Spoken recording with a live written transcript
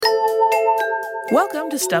Welcome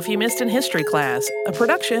to Stuff You Missed in History Class, a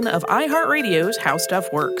production of iHeartRadio's How Stuff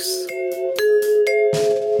Works.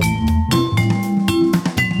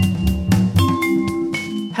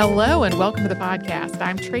 Hello and welcome to the podcast.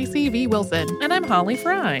 I'm Tracy V. Wilson. And I'm Holly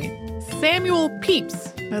Fry. Samuel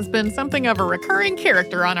Pepys has been something of a recurring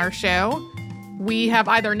character on our show. We have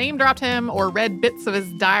either name-dropped him or read bits of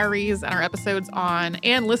his diaries in our episodes on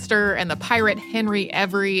Ann Lister and the pirate Henry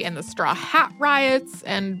Every and the Straw Hat Riots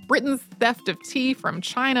and Britain's theft of tea from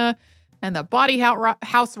China and the Bawdy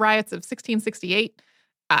House Riots of 1668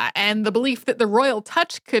 and the belief that the royal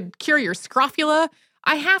touch could cure your scrofula.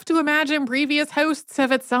 I have to imagine previous hosts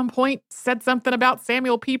have at some point said something about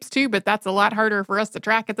Samuel Pepys too, but that's a lot harder for us to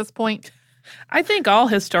track at this point. I think all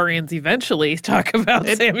historians eventually talk about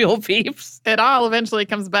Samuel Pepys. It all eventually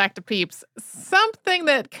comes back to Pepys. Something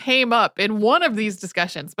that came up in one of these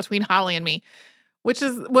discussions between Holly and me, was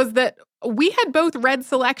that we had both read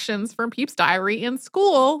selections from Pepys' diary in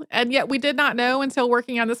school, and yet we did not know until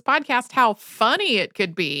working on this podcast how funny it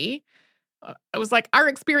could be. It was like our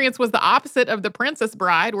experience was the opposite of The Princess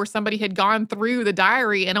Bride, where somebody had gone through the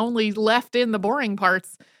diary and only left in the boring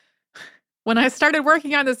parts. When I started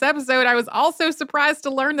working on this episode, I was also surprised to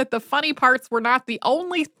learn that the funny parts were not the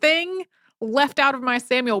only thing left out of my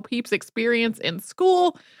Samuel Pepys experience in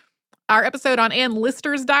school. Our episode on Ann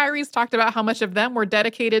Lister's diaries talked about how much of them were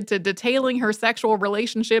dedicated to detailing her sexual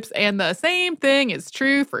relationships, and the same thing is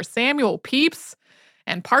true for Samuel Pepys.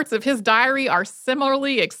 And parts of his diary are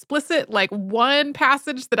similarly explicit. Like one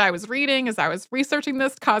passage that I was reading as I was researching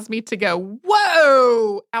this caused me to go,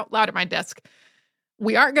 whoa, out loud at my desk.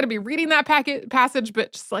 We aren't going to be reading that passage,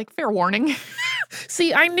 but just like fair warning.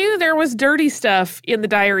 See, I knew there was dirty stuff in the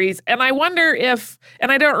diaries, and I wonder if,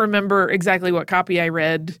 and I don't remember exactly what copy I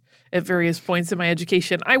read at various points in my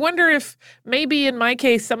education. I wonder if maybe in my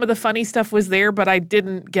case, some of the funny stuff was there, but I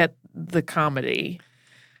didn't get the comedy.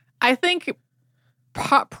 I think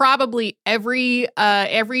probably every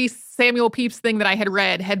Samuel Pepys thing that I had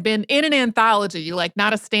read had been in an anthology, like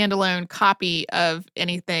not a standalone copy of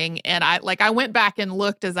anything. And I went back and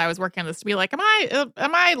looked as I was working on this to be like, am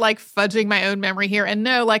I like fudging my own memory here? And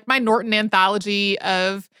no, like my Norton anthology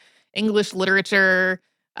of English literature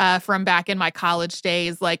from back in my college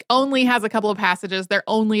days, like only has a couple of passages. They're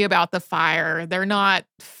only about the fire. They're not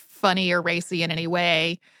funny or racy in any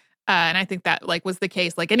way. And I think that like was the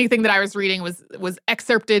case. Like anything that I was reading was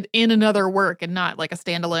excerpted in another work and not like a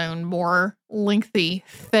standalone, more lengthy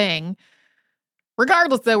thing.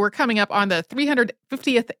 Regardless, though, we're coming up on the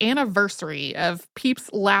 350th anniversary of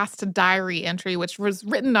Pepys' last diary entry, which was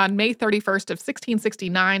written on May 31st of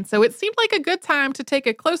 1669. So it seemed like a good time to take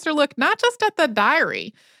a closer look, not just at the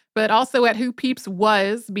diary, but also at who Pepys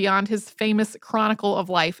was beyond his famous chronicle of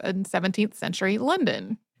life in 17th century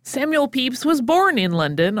London. Samuel Pepys was born in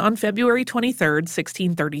London on February 23,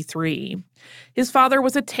 1633. His father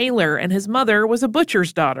was a tailor and his mother was a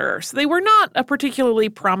butcher's daughter, so they were not a particularly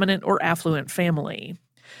prominent or affluent family.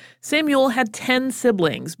 Samuel had 10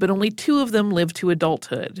 siblings, but only 2 of them lived to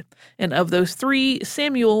adulthood. And of those 3,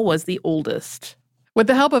 Samuel was the oldest. With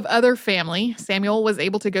the help of other family, Samuel was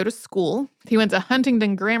able to go to school. He went to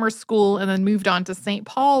Huntingdon Grammar School and then moved on to St.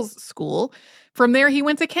 Paul's School. From there, he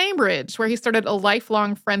went to Cambridge, where he started a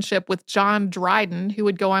lifelong friendship with John Dryden, who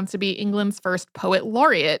would go on to be England's first poet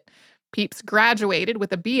laureate. Pepys graduated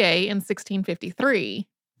with a BA in 1653.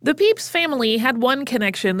 The Pepys family had one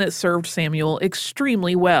connection that served Samuel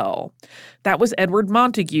extremely well. That was Edward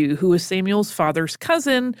Montague, who was Samuel's father's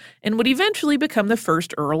cousin and would eventually become the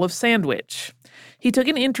first Earl of Sandwich. He took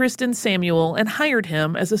an interest in Samuel and hired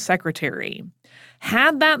him as a secretary.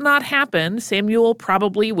 Had that not happened, Samuel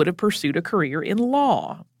probably would have pursued a career in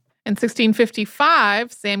law. In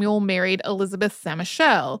 1655, Samuel married Elizabeth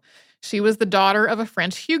Saint-Michel. She was the daughter of a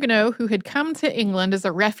French Huguenot who had come to England as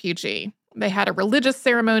a refugee. They had a religious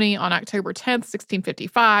ceremony on October 10th,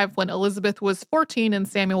 1655, when Elizabeth was 14 and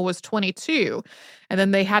Samuel was 22. And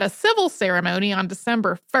then they had a civil ceremony on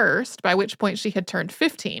December 1st, by which point she had turned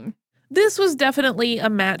 15. This was definitely a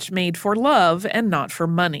match made for love and not for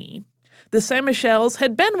money. The Saint-Michels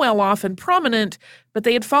had been well off and prominent, but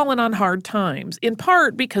they had fallen on hard times, in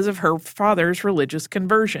part because of her father's religious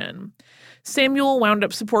conversion. Samuel wound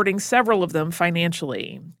up supporting several of them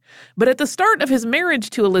financially. But at the start of his marriage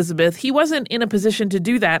to Elizabeth, he wasn't in a position to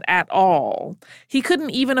do that at all. He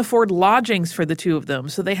couldn't even afford lodgings for the 2 of them,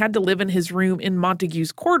 so they had to live in his room in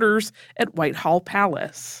Montague's quarters at Whitehall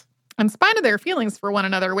Palace. In spite of their feelings for one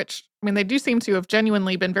another, which, I mean, they do seem to have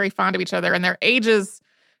genuinely been very fond of each other, and their ages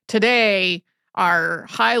today are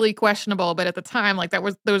highly questionable, but at the time, like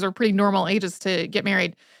those are pretty normal ages to get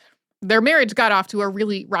married. Their marriage got off to a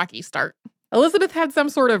really rocky start. Elizabeth had some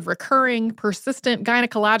sort of recurring, persistent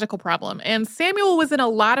gynecological problem, and Samuel was in a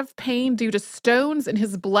lot of pain due to stones in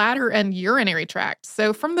his bladder and urinary tract.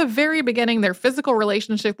 So from the very beginning, their physical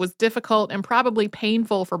relationship was difficult and probably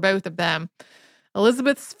painful for both of them.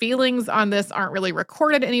 Elizabeth's feelings on this aren't really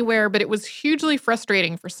recorded anywhere, but it was hugely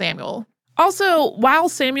frustrating for Samuel. Also, while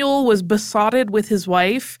Samuel was besotted with his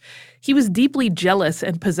wife, he was deeply jealous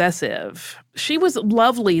and possessive. She was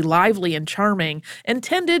lovely, lively, and charming, and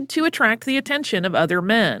tended to attract the attention of other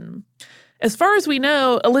men. As far as we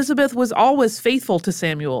know, Elizabeth was always faithful to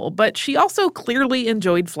Samuel, but she also clearly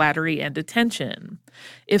enjoyed flattery and attention.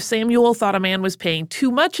 If Samuel thought a man was paying too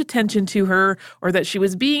much attention to her or that she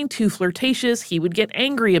was being too flirtatious, he would get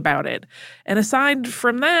angry about it. And aside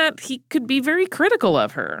from that, he could be very critical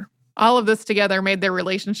of her. All of this together made their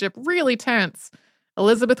relationship really tense.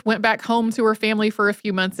 Elizabeth went back home to her family for a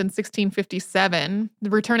few months in 1657,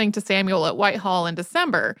 returning to Samuel at Whitehall in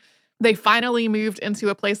December. They finally moved into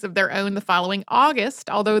a place of their own the following August,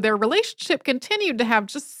 although their relationship continued to have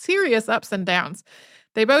just serious ups and downs.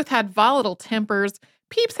 They both had volatile tempers.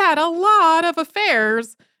 Pepys had a lot of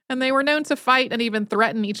affairs, and they were known to fight and even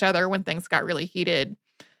threaten each other when things got really heated.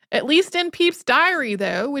 At least in Pepys' diary,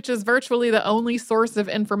 though, which is virtually the only source of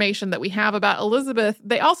information that we have about Elizabeth,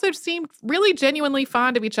 they also seemed really genuinely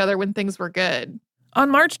fond of each other when things were good. On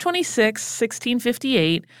March 26,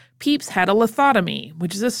 1658, Pepys had a lithotomy,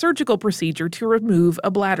 which is a surgical procedure to remove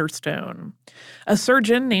a bladder stone. A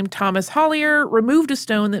surgeon named Thomas Hollier removed a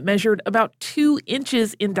stone that measured about 2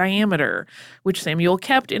 inches in diameter, which Samuel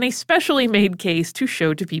kept in a specially made case to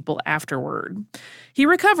show to people afterward. He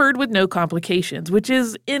recovered with no complications, which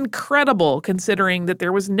is incredible considering that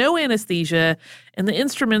there was no anesthesia and the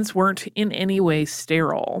instruments weren't in any way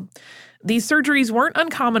sterile. These surgeries weren't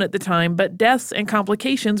uncommon at the time, but deaths and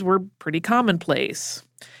complications were pretty commonplace.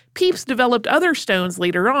 Pepys developed other stones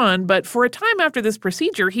later on, but for a time after this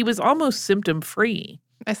procedure, he was almost symptom-free.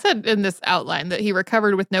 I said in this outline that he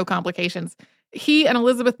recovered with no complications. He and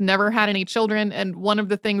Elizabeth never had any children, and one of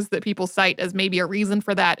the things that people cite as maybe a reason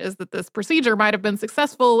for that is that this procedure might have been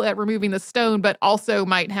successful at removing the stone, but also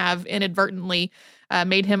might have inadvertently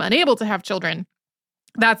made him unable to have children.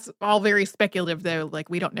 That's all very speculative, though. Like,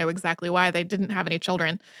 we don't know exactly why they didn't have any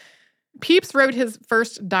children. Pepys wrote his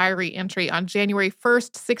first diary entry on January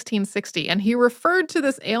 1st, 1660, and he referred to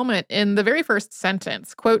this ailment in the very first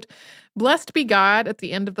sentence, quote, "Blessed be God, at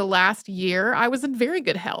the end of the last year, I was in very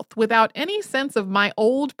good health, without any sense of my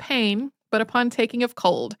old pain, but upon taking of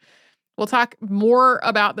cold." We'll talk more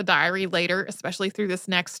about the diary later, especially through this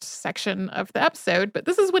next section of the episode, but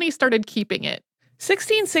this is when he started keeping it.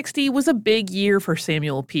 1660 was a big year for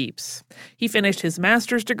Samuel Pepys. He finished his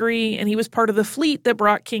master's degree, and he was part of the fleet that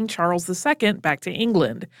brought King Charles II back to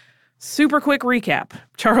England. Super quick recap.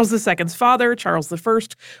 Charles II's father, Charles I,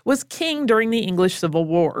 was king during the English Civil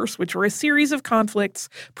Wars, which were a series of conflicts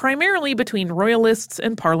primarily between royalists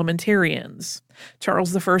and parliamentarians.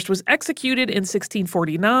 Charles I was executed in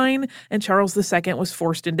 1649, and Charles II was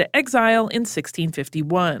forced into exile in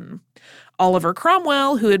 1651. Oliver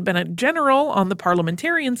Cromwell, who had been a general on the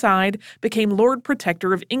parliamentarian side, became Lord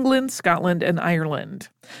Protector of England, Scotland, and Ireland.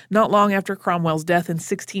 Not long after Cromwell's death in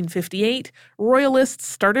 1658, royalists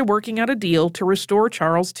started working out a deal to restore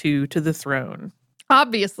Charles II to the throne.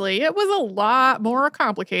 Obviously, it was a lot more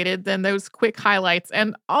complicated than those quick highlights,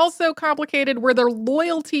 and also complicated were the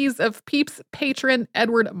loyalties of Pepys' patron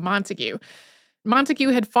Edward Montague. Montague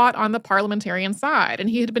had fought on the parliamentarian side, and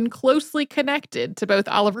he had been closely connected to both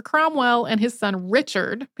Oliver Cromwell and his son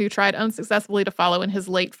Richard, who tried unsuccessfully to follow in his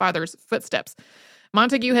late father's footsteps.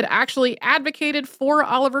 Montague had actually advocated for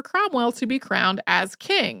Oliver Cromwell to be crowned as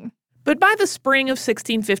king. But by the spring of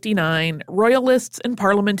 1659, royalists and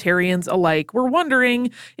parliamentarians alike were wondering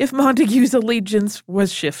if Montague's allegiance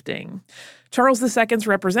was shifting. Charles II's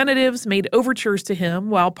representatives made overtures to him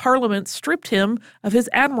while Parliament stripped him of his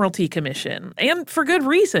Admiralty commission, and for good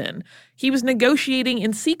reason. He was negotiating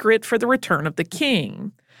in secret for the return of the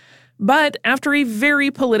king. But after a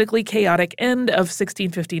very politically chaotic end of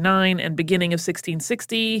 1659 and beginning of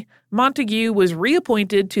 1660, Montague was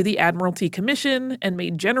reappointed to the Admiralty Commission and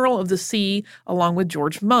made General of the Sea along with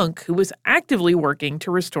George Monk, who was actively working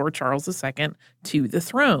to restore Charles II to the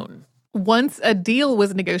throne. Once a deal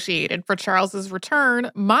was negotiated for Charles's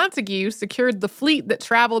return, Montague secured the fleet that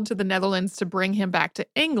traveled to the Netherlands to bring him back to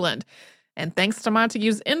England. And thanks to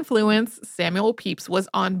Montague's influence, Samuel Pepys was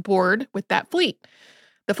on board with that fleet.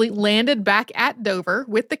 The fleet landed back at Dover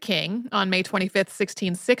with the king on May 25th,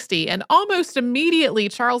 1660, and almost immediately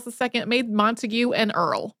Charles II made Montague an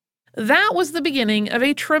earl. That was the beginning of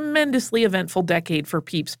a tremendously eventful decade for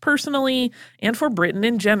Pepys personally and for Britain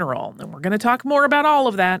in general, and we're going to talk more about all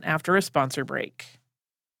of that after a sponsor break.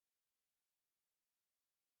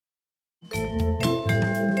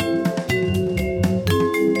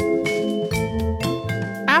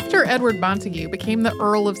 After Edward Montagu became the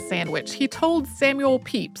Earl of Sandwich, he told Samuel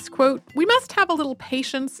Pepys, quote, "We must have a little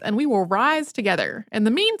patience and we will rise together. In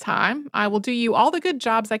the meantime, I will do you all the good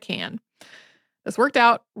jobs I can." This worked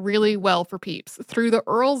out really well for Pepys. Through the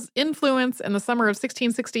Earl's influence in the summer of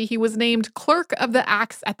 1660, he was named Clerk of the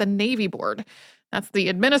Acts at the Navy Board. That's the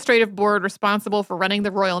administrative board responsible for running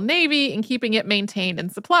the Royal Navy and keeping it maintained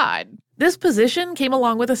and supplied. This position came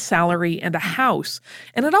along with a salary and a house,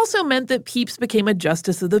 and it also meant that Pepys became a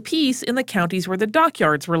justice of the peace in the counties where the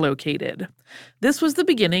dockyards were located. This was the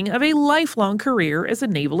beginning of a lifelong career as a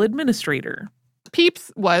naval administrator.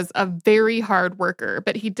 Pepys was a very hard worker,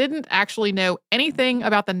 but he didn't actually know anything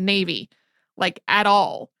about the Navy, like at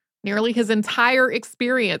all. Nearly his entire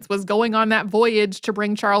experience was going on that voyage to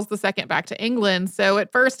bring Charles II back to England, so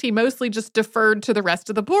at first he mostly just deferred to the rest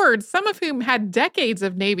of the board, some of whom had decades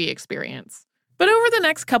of Navy experience. But over the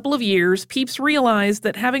next couple of years, Pepys realized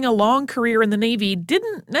that having a long career in the Navy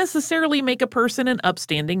didn't necessarily make a person an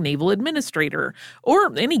upstanding naval administrator,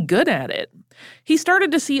 or any good at it. He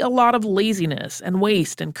started to see a lot of laziness and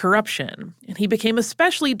waste and corruption, and he became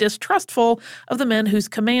especially distrustful of the men whose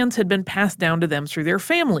commands had been passed down to them through their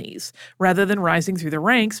families, rather than rising through the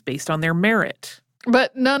ranks based on their merit.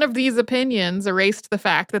 But none of these opinions erased the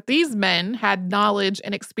fact that these men had knowledge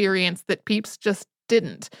and experience that Pepys just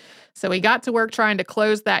didn't. So he got to work trying to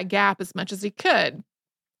close that gap as much as he could.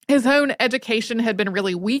 His own education had been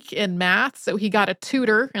really weak in math, so he got a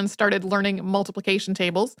tutor and started learning multiplication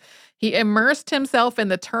tables. He immersed himself in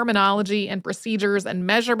the terminology and procedures and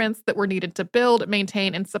measurements that were needed to build,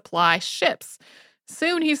 maintain, and supply ships.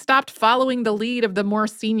 Soon he stopped following the lead of the more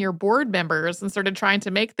senior board members and started trying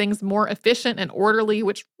to make things more efficient and orderly,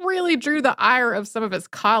 which really drew the ire of some of his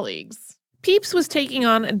colleagues. Pepys was taking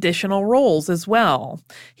on additional roles as well.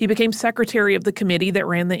 He became secretary of the committee that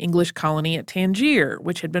ran the English colony at Tangier,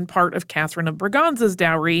 which had been part of Catherine of Braganza's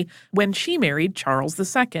dowry when she married Charles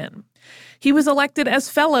II. He was elected as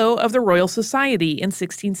Fellow of the Royal Society in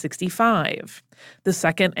 1665. The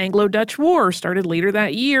Second Anglo-Dutch War started later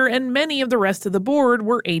that year, and many of the rest of the board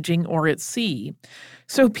were aging or at sea.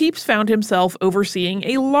 So Pepys found himself overseeing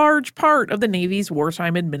a large part of the Navy's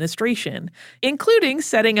wartime administration, including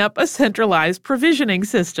setting up a centralized provisioning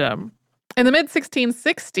system. In the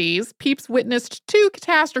mid-1660s, Pepys witnessed two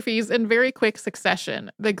catastrophes in very quick succession: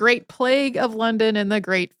 the Great Plague of London and the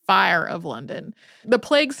Great Fire of London. The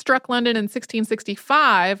plague struck London in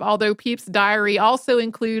 1665, although Pepys' diary also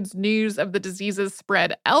includes news of the diseases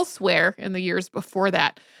spread elsewhere in the years before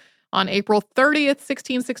that. On April 30th,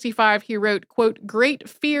 1665, he wrote, quote, "Great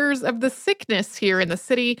fears of the sickness here in the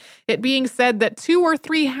city, it being said that 2 or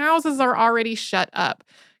 3 houses are already shut up.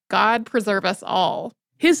 God preserve us all."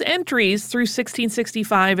 His entries through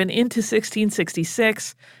 1665 and into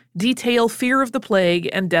 1666 detail fear of the plague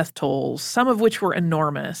and death tolls, some of which were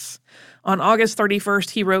enormous. On August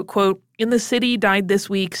 31st, he wrote, quote, "In the city died this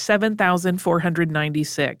week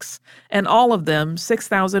 7,496, and all of them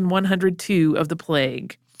 6,102 of the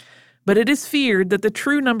plague. But it is feared that the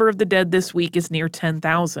true number of the dead this week is near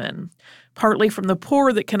 10,000, partly from the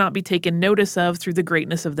poor that cannot be taken notice of through the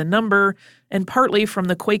greatness of the number, and partly from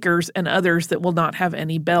the Quakers and others that will not have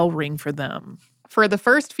any bell ring for them." For the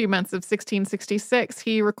first few months of 1666,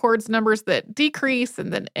 he records numbers that decrease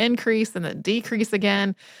and then increase and then decrease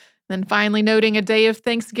again, then finally noting a day of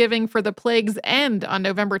Thanksgiving for the plague's end on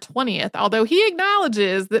November 20th, although he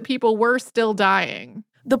acknowledges that people were still dying.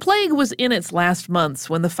 The plague was in its last months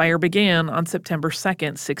when the fire began on September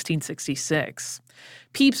 2nd, 1666.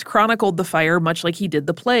 Pepys chronicled the fire much like he did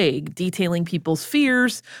the plague, detailing people's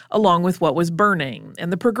fears along with what was burning,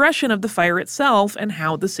 and the progression of the fire itself and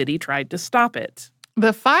how the city tried to stop it.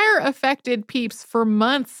 The fire affected Pepys for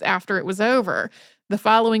months after it was over. The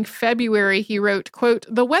following February, he wrote, quote,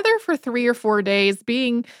 "The weather for 3 or 4 days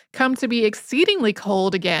being come to be exceedingly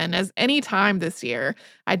cold again as any time this year,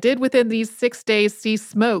 I did within these 6 days see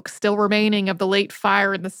smoke still remaining of the late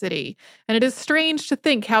fire in the city. And it is strange to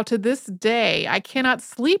think how to this day I cannot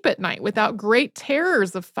sleep at night without great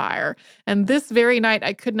terrors of fire. And this very night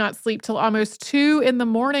I could not sleep till almost 2 in the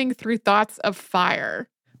morning through thoughts of fire."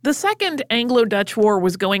 The Second Anglo-Dutch War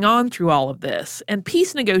was going on through all of this, and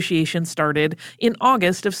peace negotiations started in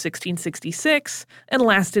August of 1666 and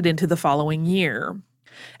lasted into the following year.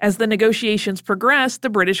 As the negotiations progressed, the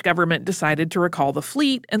British government decided to recall the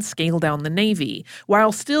fleet and scale down the navy,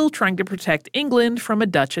 while still trying to protect England from a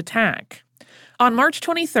Dutch attack. On March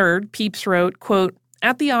 23rd, Pepys wrote, quote,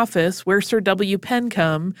 "At the office where Sir W.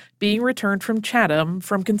 Pencombe, being returned from Chatham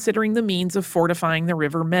from considering the means of fortifying the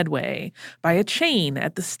river Medway, by a chain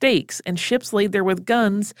at the stakes and ships laid there with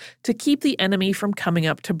guns to keep the enemy from coming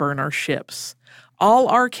up to burn our ships. All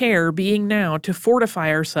our care being now to fortify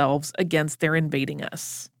ourselves against their invading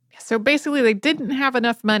us." So basically, they didn't have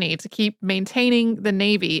enough money to keep maintaining the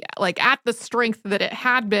Navy like at the strength that it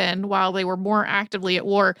had been while they were more actively at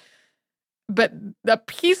war. But the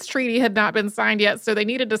peace treaty had not been signed yet, so they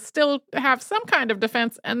needed to still have some kind of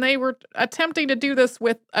defense, and they were attempting to do this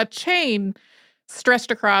with a chain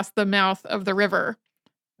stretched across the mouth of the river.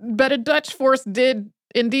 But a Dutch force did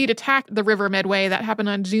indeed attack the River Medway. That happened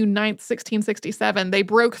on June 9th, 1667. They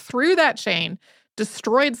broke through that chain,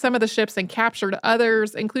 destroyed some of the ships, and captured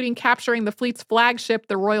others, including capturing the fleet's flagship,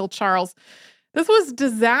 the Royal Charles. This was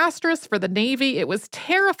disastrous for the Navy. It was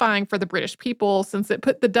terrifying for the British people since it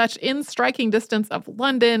put the Dutch in striking distance of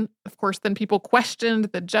London. Of course, then people questioned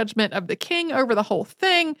the judgment of the king over the whole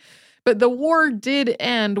thing. But the war did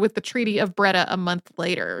end with the Treaty of Breda a month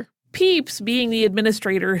later. Pepys, being the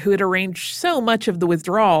administrator who had arranged so much of the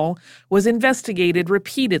withdrawal, was investigated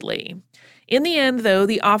repeatedly. In the end, though,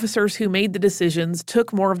 the officers who made the decisions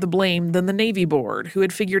took more of the blame than the Navy Board, who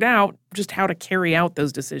had figured out just how to carry out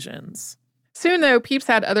those decisions. Soon, though, Pepys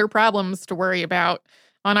had other problems to worry about.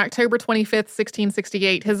 On October 25th,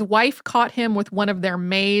 1668, his wife caught him with one of their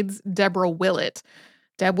maids, Deborah Willett.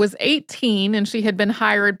 Deb was 18, and she had been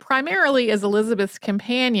hired primarily as Elizabeth's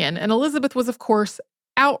companion, and Elizabeth was, of course,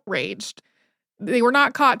 outraged. They were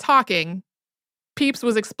not caught talking. Pepys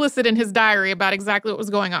was explicit in his diary about exactly what was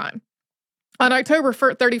going on. On October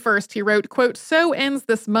 31st, he wrote, quote, "So ends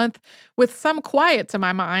this month with some quiet to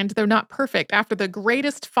my mind, though not perfect, after the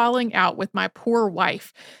greatest falling out with my poor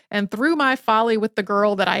wife, and through my folly with the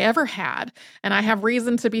girl that I ever had, and I have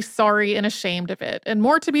reason to be sorry and ashamed of it, and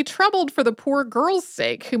more to be troubled for the poor girl's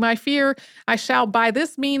sake, whom I fear I shall by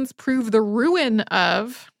this means prove the ruin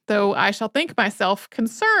of, though I shall think myself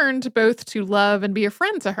concerned both to love and be a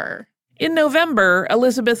friend to her." In November,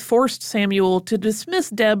 Elizabeth forced Samuel to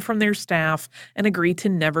dismiss Deb from their staff and agree to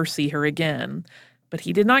never see her again. But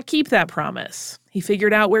he did not keep that promise. He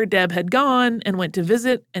figured out where Deb had gone and went to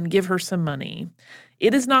visit and give her some money.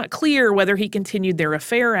 It is not clear whether he continued their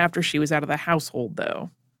affair after she was out of the household,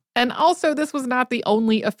 though. And also, this was not the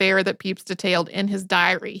only affair that Pepys detailed in his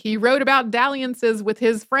diary. He wrote about dalliances with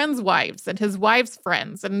his friends' wives and his wives'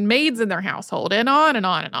 friends and maids in their household, and on and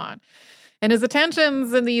on and on. And his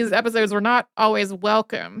attentions in these episodes were not always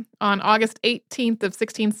welcome. On August 18th of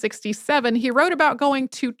 1667, he wrote about going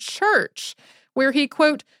to church, where he,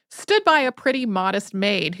 quote, "stood by a pretty modest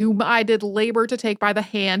maid, whom I did labor to take by the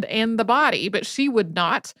hand and the body, but she would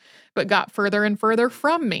not, but got further and further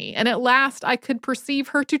from me. And at last I could perceive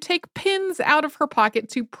her to take pins out of her pocket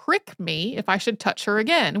to prick me if I should touch her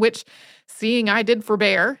again, which, seeing I did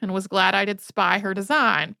forbear, and was glad I did spy her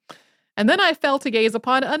design. And then I fell to gaze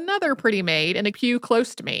upon another pretty maid in a pew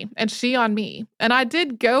close to me, and she on me. And I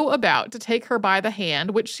did go about to take her by the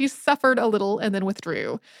hand, which she suffered a little and then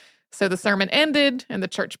withdrew. So the sermon ended, and the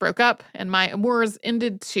church broke up, and my amours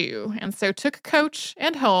ended too. And so took coach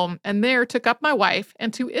and home, and there took up my wife,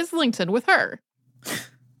 and to Islington with her."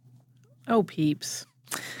 Oh, Pepys.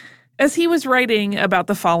 As he was writing about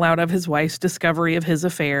the fallout of his wife's discovery of his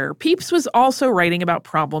affair, Pepys was also writing about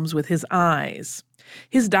problems with his eyes.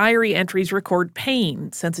 His diary entries record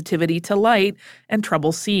pain, sensitivity to light, and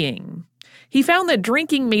trouble seeing. He found that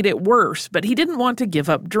drinking made it worse, but he didn't want to give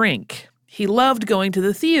up drink. He loved going to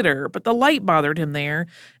the theater, but the light bothered him there,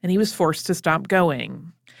 and he was forced to stop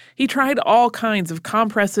going. He tried all kinds of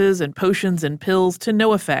compresses and potions and pills to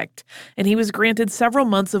no effect, and he was granted several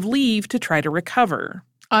months of leave to try to recover.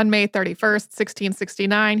 On May 31st,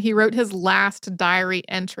 1669, he wrote his last diary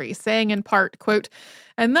entry, saying in part, quote,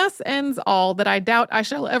 "And thus ends all that I doubt I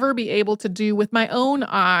shall ever be able to do with my own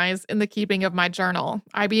eyes in the keeping of my journal,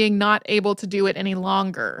 I being not able to do it any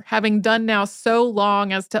longer, having done now so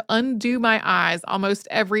long as to undo my eyes almost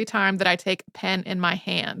every time that I take a pen in my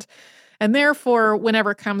hand. And therefore,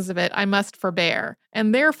 whenever comes of it, I must forbear,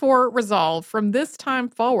 and therefore resolve from this time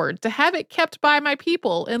forward to have it kept by my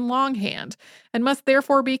people in longhand, and must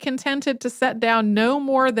therefore be contented to set down no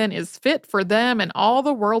more than is fit for them and all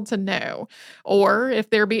the world to know. Or,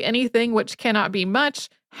 if there be anything which cannot be much,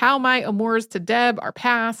 how my amours to Deb are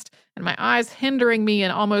past, and my eyes hindering me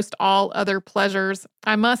in almost all other pleasures,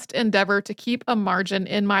 I must endeavor to keep a margin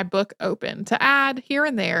in my book open, to add, here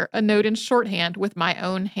and there, a note in shorthand with my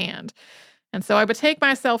own hand. And so I betake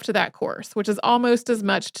myself to that course, which is almost as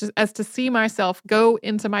much as to see myself go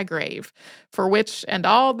into my grave, for which and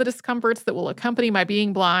all the discomforts that will accompany my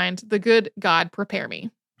being blind, the good God prepare me.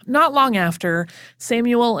 Not long after,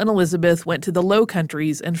 Samuel and Elizabeth went to the Low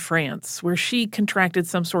Countries and France, where she contracted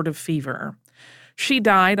some sort of fever. She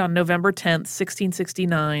died on November 10th,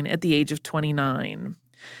 1669, at the age of 29.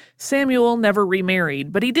 Samuel never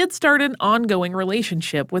remarried, but he did start an ongoing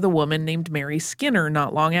relationship with a woman named Mary Skinner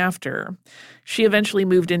not long after. She eventually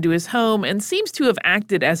moved into his home and seems to have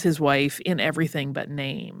acted as his wife in everything but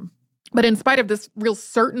name. But in spite of this real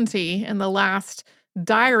certainty in the last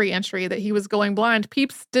diary entry that he was going blind,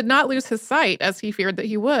 Pepys did not lose his sight as he feared that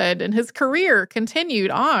he would, and his career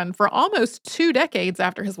continued on for almost 2 decades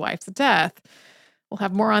after his wife's death. We'll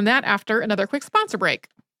have more on that after another quick sponsor break.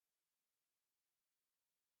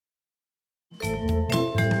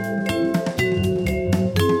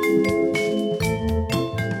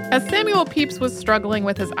 As Samuel Pepys was struggling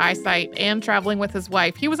with his eyesight and traveling with his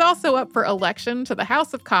wife, he was also up for election to the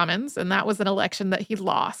House of Commons, and that was an election that he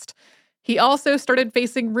lost. He also started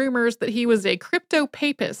facing rumors that he was a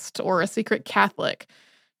crypto-papist or a secret Catholic.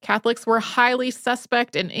 Catholics were highly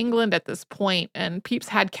suspect in England at this point, and Pepys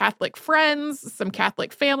had Catholic friends, some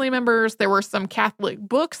Catholic family members. There were some Catholic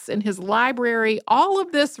books in his library. All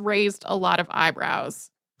of this raised a lot of eyebrows.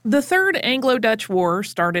 The Third Anglo-Dutch War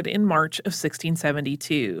started in March of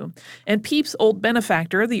 1672, and Pepys' old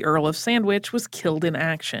benefactor, the Earl of Sandwich, was killed in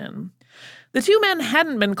action. The two men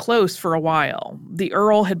hadn't been close for a while. The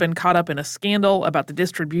Earl had been caught up in a scandal about the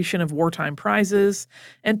distribution of wartime prizes,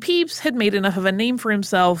 and Pepys had made enough of a name for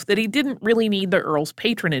himself that he didn't really need the Earl's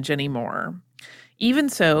patronage anymore. Even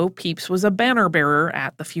so, Pepys was a banner-bearer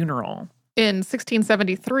at the funeral. In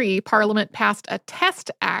 1673, Parliament passed a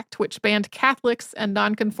Test Act which banned Catholics and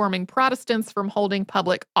nonconforming Protestants from holding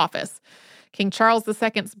public office. King Charles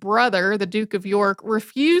II's brother, the Duke of York,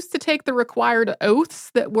 refused to take the required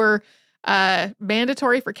oaths that were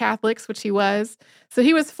mandatory for Catholics, which he was, so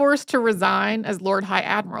he was forced to resign as Lord High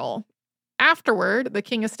Admiral. Afterward, the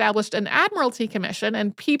king established an Admiralty Commission,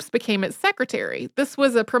 and Pepys became its secretary. This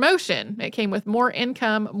was a promotion. It came with more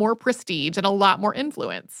income, more prestige, and a lot more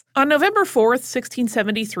influence. On November 4th,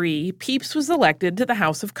 1673, Pepys was elected to the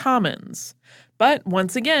House of Commons. But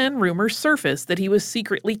once again, rumors surfaced that he was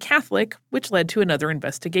secretly Catholic, which led to another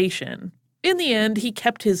investigation. In the end, he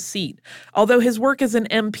kept his seat, although his work as an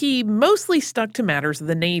MP mostly stuck to matters of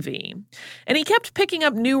the Navy. And he kept picking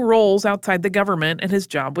up new roles outside the government and his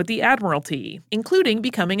job with the Admiralty, including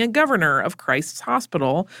becoming a governor of Christ's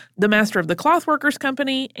Hospital, the master of the Clothworkers'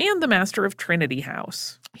 Company, and the master of Trinity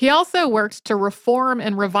House. He also worked to reform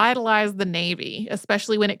and revitalize the Navy,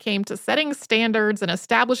 especially when it came to setting standards and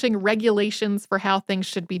establishing regulations for how things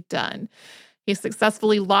should be done. He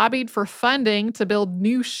successfully lobbied for funding to build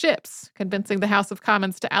new ships, convincing the House of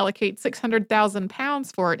Commons to allocate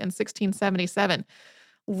 £600,000 for it in 1677.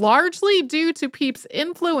 Largely due to Pepys'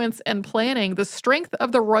 influence and planning, the strength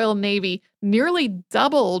of the Royal Navy nearly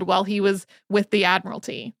doubled while he was with the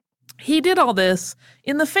Admiralty. He did all this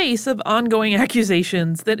in the face of ongoing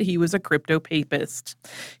accusations that he was a crypto-papist.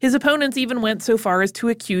 His opponents even went so far as to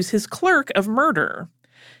accuse his clerk of murder.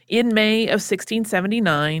 In May of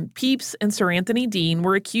 1679, Pepys and Sir Anthony Deane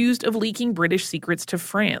were accused of leaking British secrets to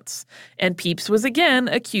France, and Pepys was again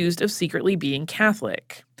accused of secretly being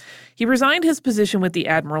Catholic. He resigned his position with the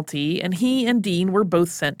Admiralty, and he and Deane were both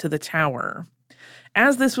sent to the Tower.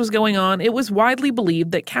 As this was going on, it was widely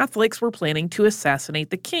believed that Catholics were planning to assassinate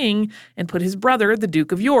the king and put his brother, the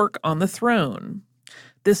Duke of York, on the throne.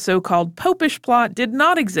 This so-called Popish plot did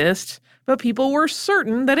not exist, but people were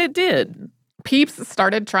certain that it did. Pepys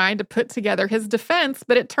started trying to put together his defense,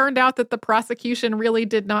 but it turned out that the prosecution really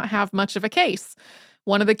did not have much of a case.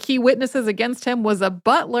 One of the key witnesses against him was a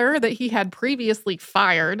butler that he had previously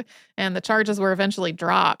fired, and the charges were eventually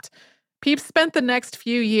dropped. Pepys spent the next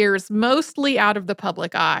few years mostly out of the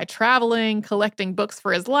public eye, traveling, collecting books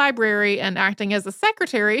for his library, and acting as a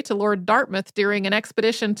secretary to Lord Dartmouth during an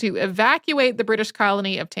expedition to evacuate the British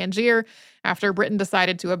colony of Tangier after Britain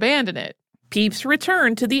decided to abandon it. Pepys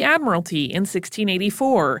returned to the Admiralty in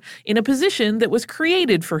 1684 in a position that was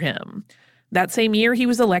created for him. That same year, he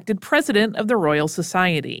was elected president of the Royal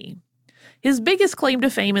Society. His biggest claim to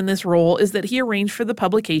fame in this role is that he arranged for the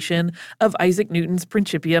publication of Isaac Newton's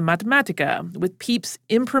Principia Mathematica, with Pepys'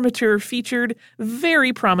 imprimatur featured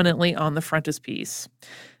very prominently on the frontispiece.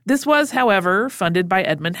 This was, however, funded by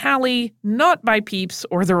Edmund Halley, not by Pepys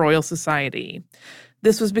or the Royal Society.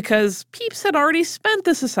 This was because Pepys had already spent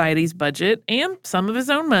the Society's budget and some of his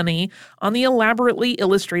own money on the elaborately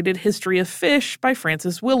illustrated History of Fish by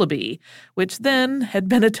Francis Willoughby, which then had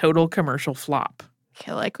been a total commercial flop.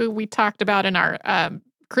 like we talked about in our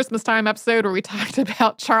Christmas time episode where we talked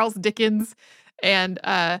about Charles Dickens and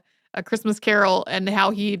A Christmas Carol and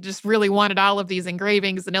how he just really wanted all of these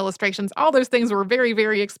engravings and illustrations. All those things were very,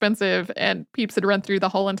 very expensive, and Pepys had run through the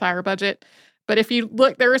whole entire budget. But if you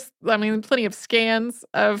look, there's, plenty of scans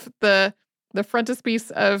of the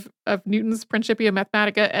frontispiece of Newton's Principia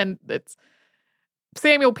Mathematica, and it's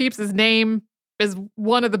Samuel Pepys's name is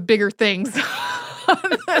one of the bigger things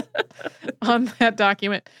on that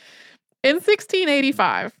document. In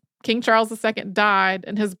 1685, King Charles II died,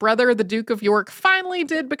 and his brother, the Duke of York, finally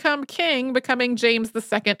did become king, becoming James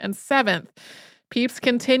II and VII. Pepys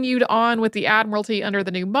continued on with the Admiralty under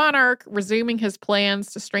the new monarch, resuming his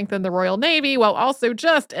plans to strengthen the Royal Navy while also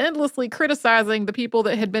just endlessly criticizing the people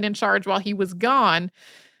that had been in charge while he was gone.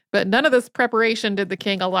 But none of this preparation did the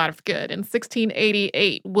king a lot of good. In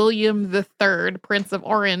 1688, William III, Prince of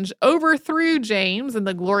Orange, overthrew James in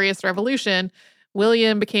the Glorious Revolution.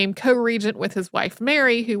 William became co-regent with his wife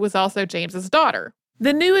Mary, who was also James's daughter.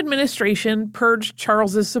 The new administration purged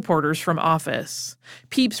Charles's supporters from office.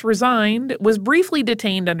 Pepys resigned, was briefly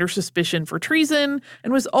detained under suspicion for treason,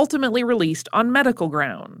 and was ultimately released on medical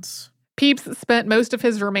grounds. Pepys spent most of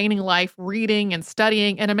his remaining life reading and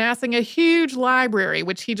studying and amassing a huge library,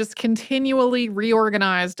 which he just continually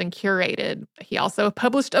reorganized and curated. He also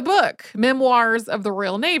published a book, Memoirs of the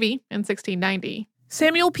Royal Navy, in 1690.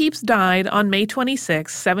 Samuel Pepys died on May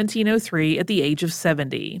 26, 1703, at the age of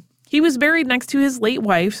 70. He was buried next to his late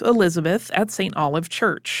wife, Elizabeth, at St. Olave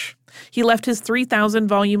Church. He left his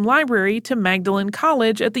 3,000-volume library to Magdalen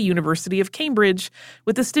College at the University of Cambridge,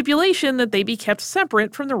 with the stipulation that they be kept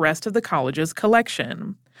separate from the rest of the college's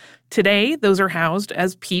collection. Today, those are housed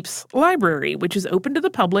as Pepys Library, which is open to the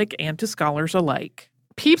public and to scholars alike.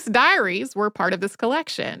 Pepys' diaries were part of this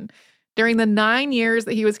collection. During the 9 years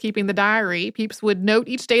that he was keeping the diary, Pepys would note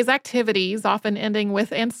each day's activities, often ending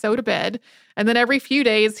with, "and so to bed." And then every few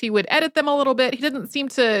days, he would edit them a little bit. He didn't seem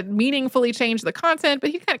to meaningfully change the content, but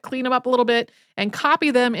he'd kind of clean them up a little bit and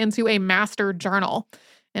copy them into a master journal.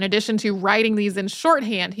 In addition to writing these in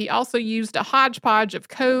shorthand, he also used a hodgepodge of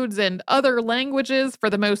codes and other languages for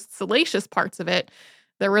the most salacious parts of it.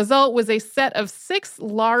 The result was a set of 6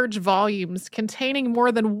 large volumes containing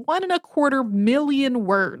more than 1.25 million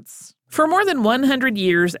words. For more than 100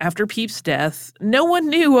 years after Pepys' death, no one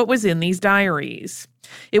knew what was in these diaries.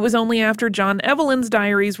 It was only after John Evelyn's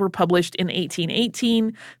diaries were published in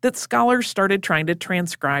 1818 that scholars started trying to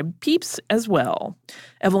transcribe Pepys as well.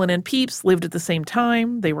 Evelyn and Pepys lived at the same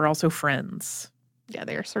time. They were also friends. Yeah,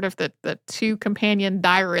 they're sort of the two companion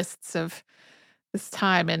diarists of this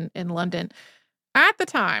time in London. At the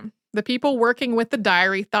time, the people working with the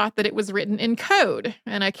diary thought that it was written in code,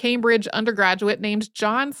 and a Cambridge undergraduate named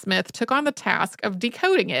John Smith took on the task of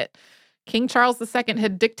decoding it. King Charles II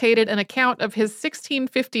had dictated an account of his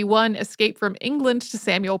 1651 escape from England to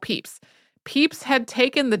Samuel Pepys. Pepys had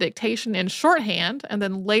taken the dictation in shorthand and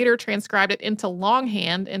then later transcribed it into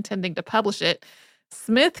longhand, intending to publish it.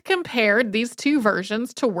 Smith compared these two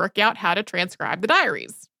versions to work out how to transcribe the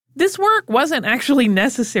diaries. This work wasn't actually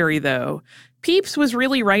necessary, though. Pepys was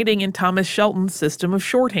really writing in Thomas Shelton's system of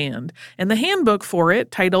shorthand, and the handbook for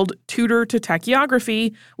it, titled Tutor to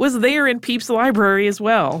Tachygraphy, was there in Pepys' library as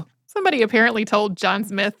well. Somebody apparently told John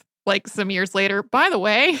Smith, some years later, by the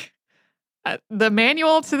way, the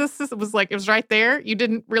manual to this system was it was right there. You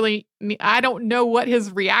didn't really, I don't know what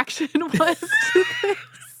his reaction was to this.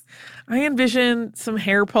 I envision some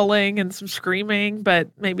hair pulling and some screaming,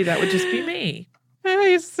 but maybe that would just be me.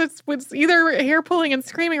 It's either hair pulling and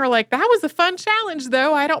screaming or that was a fun challenge,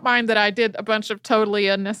 though. I don't mind that I did a bunch of totally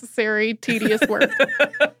unnecessary, tedious work.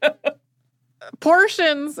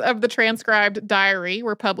 Portions of the transcribed diary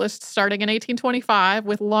were published starting in 1825,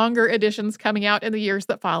 with longer editions coming out in the years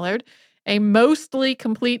that followed. A mostly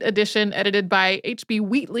complete edition edited by H.B.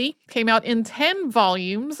 Wheatley came out in 10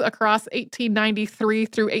 volumes across 1893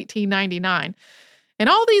 through 1899. In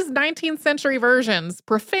all these 19th century versions,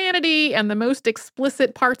 profanity and the most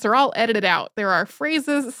explicit parts are all edited out. There are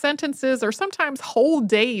phrases, sentences, or sometimes whole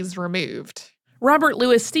days removed. Robert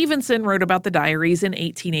Louis Stevenson wrote about the diaries in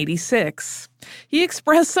 1886. He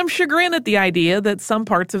expressed some chagrin at the idea that some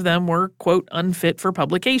parts of them were, quote, unfit for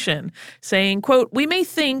publication, saying, quote, "We may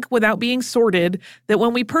think, without being sordid, that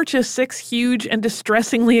when we purchase 6 huge and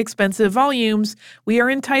distressingly expensive volumes, we are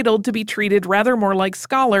entitled to be treated rather more like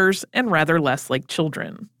scholars and rather less like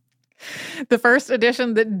children." The first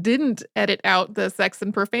edition that didn't edit out the sex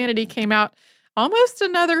and profanity came out almost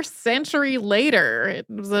another century later. It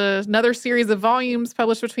was another series of volumes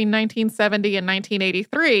published between 1970 and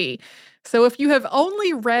 1983. So if you have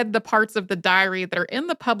only read the parts of the diary that are in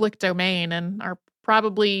the public domain and are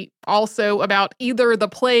probably also about either the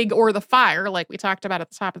plague or the fire, like we talked about at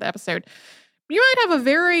the top of the episode, you might have a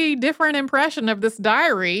very different impression of this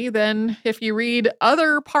diary than if you read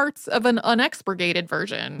other parts of an unexpurgated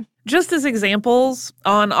version. Just as examples,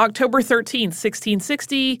 on October 13th,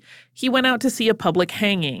 1660, he went out to see a public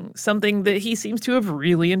hanging, something that he seems to have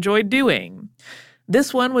really enjoyed doing.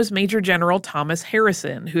 This one was Major General Thomas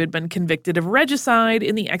Harrison, who had been convicted of regicide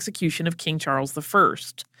in the execution of King Charles I.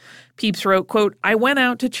 Pepys wrote, quote, "I went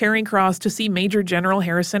out to Charing Cross to see Major General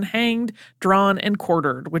Harrison hanged, drawn, and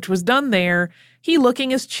quartered, which was done there, he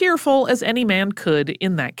looking as cheerful as any man could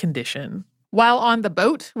in that condition." While on the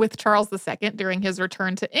boat with Charles II during his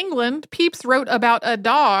return to England, Pepys wrote about a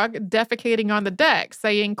dog defecating on the deck,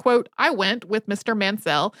 saying, quote, "I went with Mr.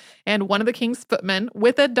 Mansell and one of the king's footmen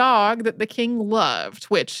with a dog that the king loved,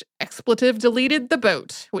 which expletive deleted the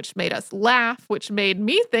boat, which made us laugh, which made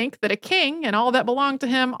me think that a king and all that belong to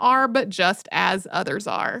him are but just as others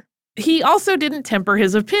are." He also didn't temper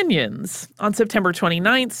his opinions. On September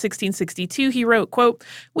 29th, 1662, he wrote, quote,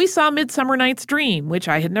 "We saw Midsummer Night's Dream, which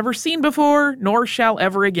I had never seen before, nor shall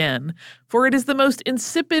ever again, for it is the most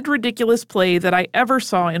insipid, ridiculous play that I ever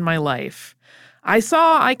saw in my life. I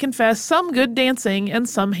saw, I confess, some good dancing and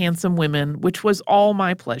some handsome women, which was all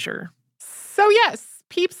my pleasure." So yes,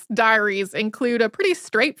 Pepys' diaries include a pretty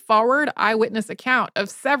straightforward eyewitness account of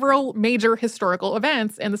several major historical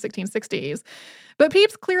events in the 1660s. But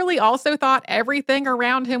Pepys clearly also thought everything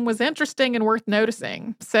around him was interesting and worth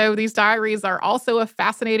noticing. So these diaries are also a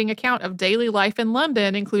fascinating account of daily life in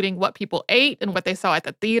London, including what people ate and what they saw at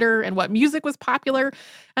the theater and what music was popular.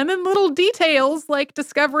 And then little details like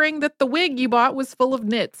discovering that the wig you bought was full of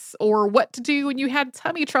nits, or what to do when you had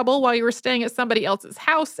tummy trouble while you were staying at somebody else's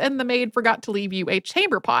house and the maid forgot to leave you a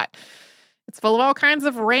chamber pot. It's full of all kinds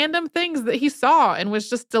of random things that he saw and was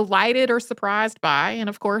just delighted or surprised by. And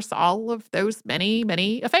of course, all of those many,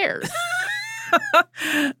 many affairs.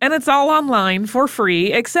 And it's all online for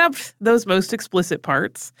free, except those most explicit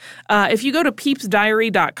parts. If you go to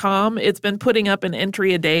pepysdiary.com, it's been putting up an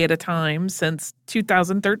entry a day at a time since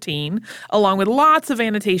 2013, along with lots of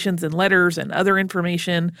annotations and letters and other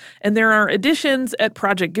information. And there are editions at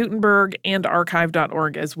Project Gutenberg and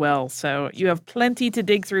archive.org as well. So you have plenty to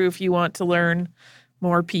dig through if you want to learn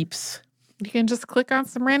more Pepys. You can just click on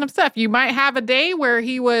some random stuff. You might have a day where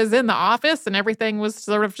he was in the office and everything was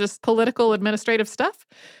sort of just political administrative stuff.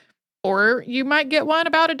 Or you might get one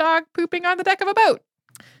about a dog pooping on the deck of a boat.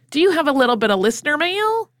 Do you have a little bit of listener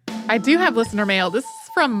mail? I do have listener mail. This is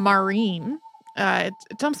from Maureen. It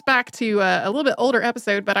jumps back to a little bit older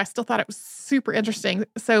episode, but I still thought it was super interesting.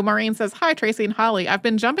 So Maureen says, "Hi, Tracy and Holly. I've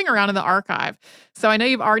been jumping around in the archive, so I know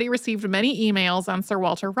you've already received many emails on Sir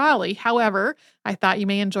Walter Raleigh. However, I thought you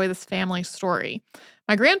may enjoy this family story.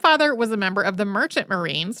 My grandfather was a member of the Merchant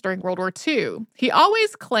Marines during World War II. He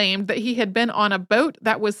always claimed that he had been on a boat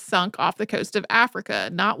that was sunk off the coast of Africa,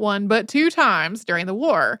 not one but 2 times during the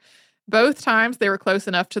war. Both times they were close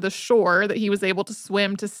enough to the shore that he was able to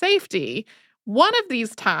swim to safety. One of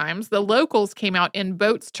these times, the locals came out in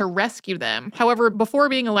boats to rescue them. However, before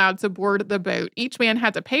being allowed to board the boat, each man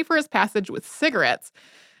had to pay for his passage with cigarettes.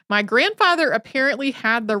 My grandfather apparently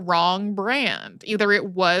had the wrong brand. Either it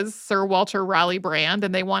was Sir Walter Raleigh brand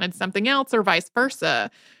and they wanted something else, or vice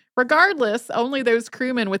versa. Regardless, only those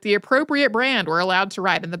crewmen with the appropriate brand were allowed to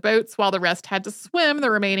ride in the boats while the rest had to swim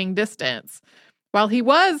the remaining distance. While he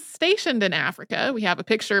was stationed in Africa, we have a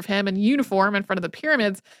picture of him in uniform in front of the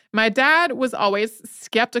pyramids, my dad was always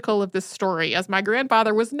skeptical of this story, as my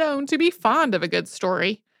grandfather was known to be fond of a good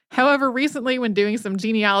story. However, recently when doing some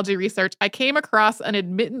genealogy research, I came across an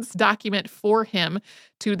admittance document for him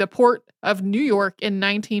to the port of New York in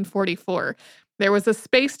 1944. There was a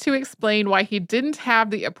space to explain why he didn't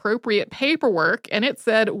have the appropriate paperwork, and it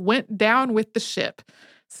said, "went down with the ship."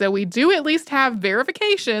 So we do at least have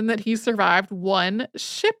verification that he survived one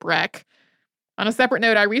shipwreck. On a separate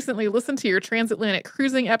note, I recently listened to your transatlantic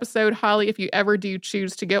cruising episode. Holly, if you ever do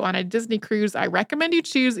choose to go on a Disney cruise, I recommend you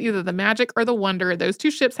choose either the Magic or the Wonder. Those 2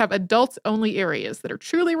 ships have adults-only areas that are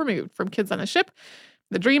truly removed from kids on the ship.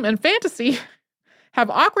 The Dream and Fantasy have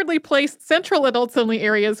awkwardly placed central adults-only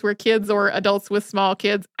areas where kids or adults with small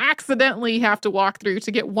kids accidentally have to walk through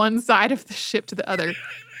to get one side of the ship to the other.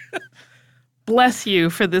 Bless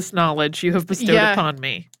you for this knowledge you have bestowed upon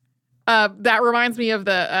me. That reminds me of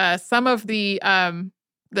the some of the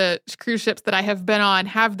cruise ships that I have been on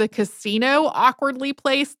have the casino awkwardly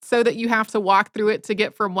placed so that you have to walk through it to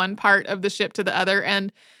get from one part of the ship to the other.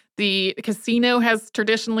 And The casino has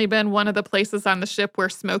traditionally been one of the places on the ship where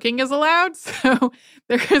smoking is allowed. So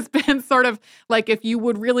there has been sort of like, if you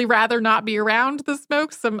would really rather not be around the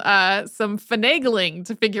smoke, some finagling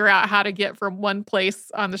to figure out how to get from one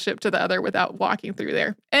place on the ship to the other without walking through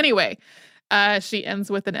there. Anyway, she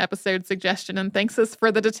ends with an episode suggestion and thanks us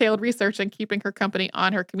for the detailed research and keeping her company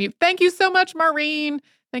on her commute. Thank you so much, Maureen.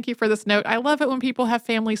 Thank you for this note. I love it when people have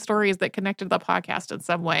family stories that connect to the podcast in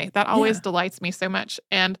some way. That always delights me so much.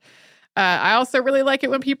 And I also really like it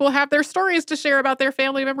when people have their stories to share about their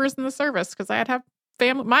family members in the service, because I'd have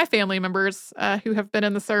my family members who have been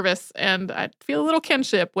in the service, and I feel a little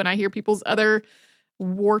kinship when I hear people's other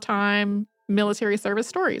wartime military service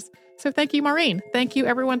stories. So thank you, Maureen. Thank you,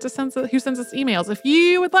 everyone who sends us emails. If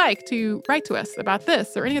you would like to write to us about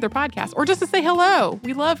this or any other podcast, or just to say hello,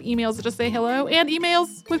 we love emails that just say hello, and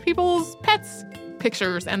emails with people's pets,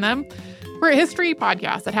 pictures in them. We're a history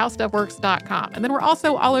podcast at howstuffworks.com. And then we're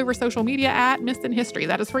also all over social media at Missed in History.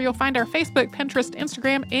 That is where you'll find our Facebook, Pinterest,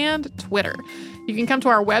 Instagram, and Twitter. You can come to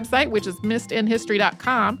our website, which is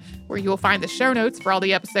missedinhistory.com, where you will find the show notes for all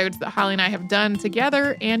the episodes that Holly and I have done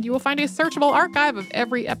together, and you will find a searchable archive of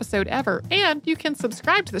every episode ever. And you can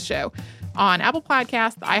subscribe to the show on Apple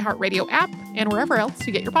Podcasts, the iHeartRadio app, and wherever else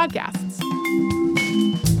you get your podcasts.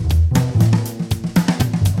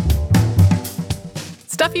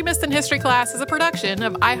 Stuff You Missed in History Class is a production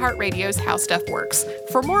of iHeartRadio's How Stuff Works.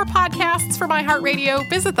 For more podcasts from iHeartRadio,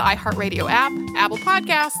 visit the iHeartRadio app, Apple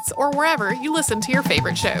Podcasts, or wherever you listen to your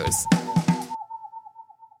favorite shows.